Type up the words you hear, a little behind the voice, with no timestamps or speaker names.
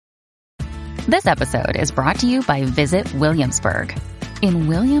This episode is brought to you by Visit Williamsburg. In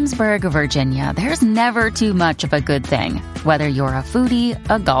Williamsburg, Virginia, there's never too much of a good thing. Whether you're a foodie,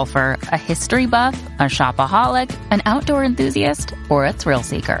 a golfer, a history buff, a shopaholic, an outdoor enthusiast, or a thrill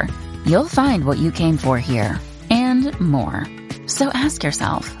seeker, you'll find what you came for here and more. So ask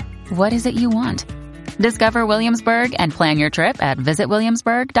yourself, what is it you want? Discover Williamsburg and plan your trip at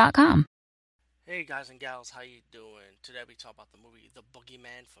visitwilliamsburg.com. Hey guys and gals, how you doing? Today we talk about the movie The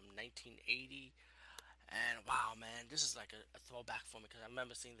Boogeyman from 1980. And wow, man, this is like a throwback for me because I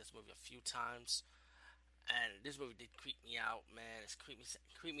remember seeing this movie a few times. And this movie did creep me out, man. It's creep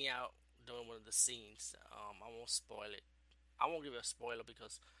me out during one of the scenes. I won't spoil it. I won't give it a spoiler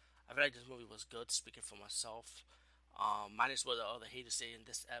because I feel like this movie was good, speaking for myself. Minus what the other haters say in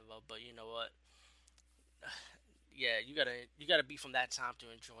this ever, but you know what? Yeah, you gotta be from that time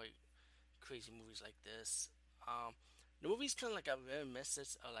to enjoy crazy movies like this. The movie's kind of like a very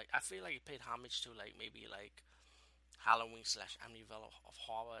message. Like I feel like it paid homage to like maybe like Halloween slash Amityville of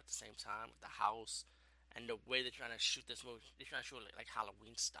horror at the same time with the house and the way they're trying to shoot this movie. They're trying to shoot it like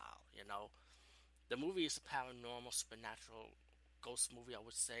Halloween style. You know, the movie is a paranormal, supernatural ghost movie. I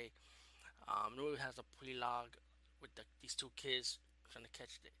would say. The movie has a prelogue with these two kids trying to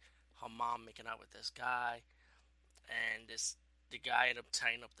catch her mom making out with this guy, and the guy ended up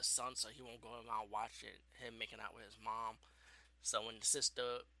tying up the son so he won't go around watching him making out with his mom. So when the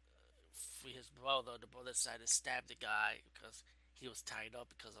sister free his brother, the brother decided to stab the guy because he was tied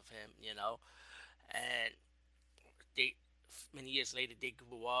up because of him, you know. And they many years later they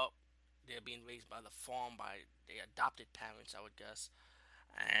grew up. They're being raised by the farm by their adopted parents, I would guess.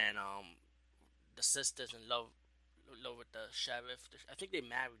 And the sister's in love with the sheriff. I think they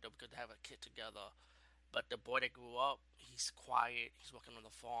married though because they have a kid together. But the boy that grew up, he's quiet. He's working on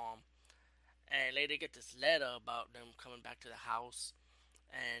the farm, and later they get this letter about them coming back to the house.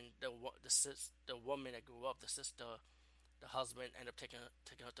 And the woman that grew up, the sister, the husband, end up taking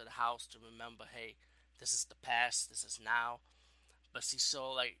her to the house to remember, hey, this is the past, this is now. But she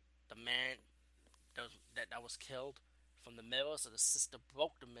saw like the man that was killed from the mirror, so the sister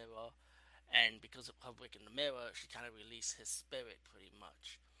broke the mirror, and because of her breaking the mirror, she kind of released his spirit pretty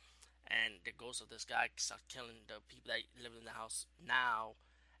much. And the ghost of this guy start killing the people that live in the house now,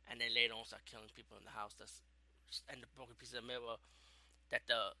 and then later on start killing people in the house. And the broken piece of the mirror that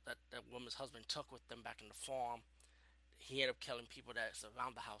the woman's husband took with them back in the farm. He ended up killing people that's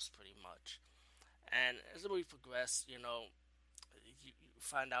around the house pretty much. And as the movie progressed, you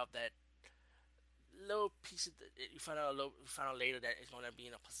find out that little pieces. You find out later that it's gonna be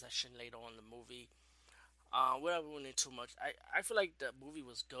in a possession later on in the movie. Without ruining too much, I feel like the movie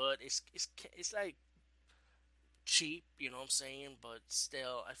was good. It's like cheap, you know what I'm saying? But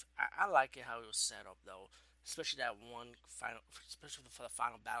still, I like it how it was set up though, especially that one final, especially for the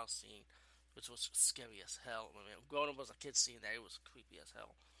final battle scene, which was scary as hell. I mean, growing up as a kid seeing that, it was creepy as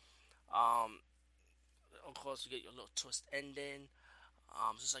hell. Um, of course, you get your little twist ending,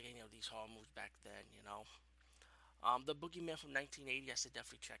 just like any of these horror movies back then, you know. The Boogeyman from 1980, I said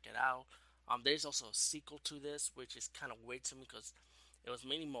definitely check it out. There's also a sequel to this, which is kind of weird to me because it was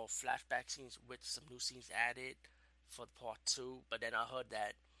mainly more flashback scenes with some new scenes added for part two. But then I heard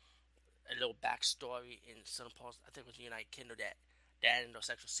that a little backstory in some parts, I think it was the United Kingdom, that they added those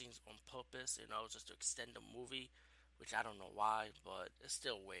extra scenes on purpose, just to extend the movie, which I don't know why, but it's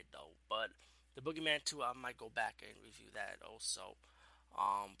still weird though. But the Boogeyman 2, I might go back and review that also.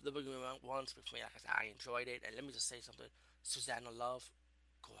 The Boogeyman 1, for me, like I said, I enjoyed it. And let me just say something. Susanna Love,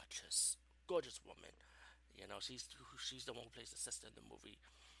 gorgeous. Gorgeous woman. She's the one who plays the sister in the movie.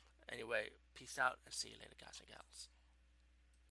 Anyway, peace out and see you later, guys and gals.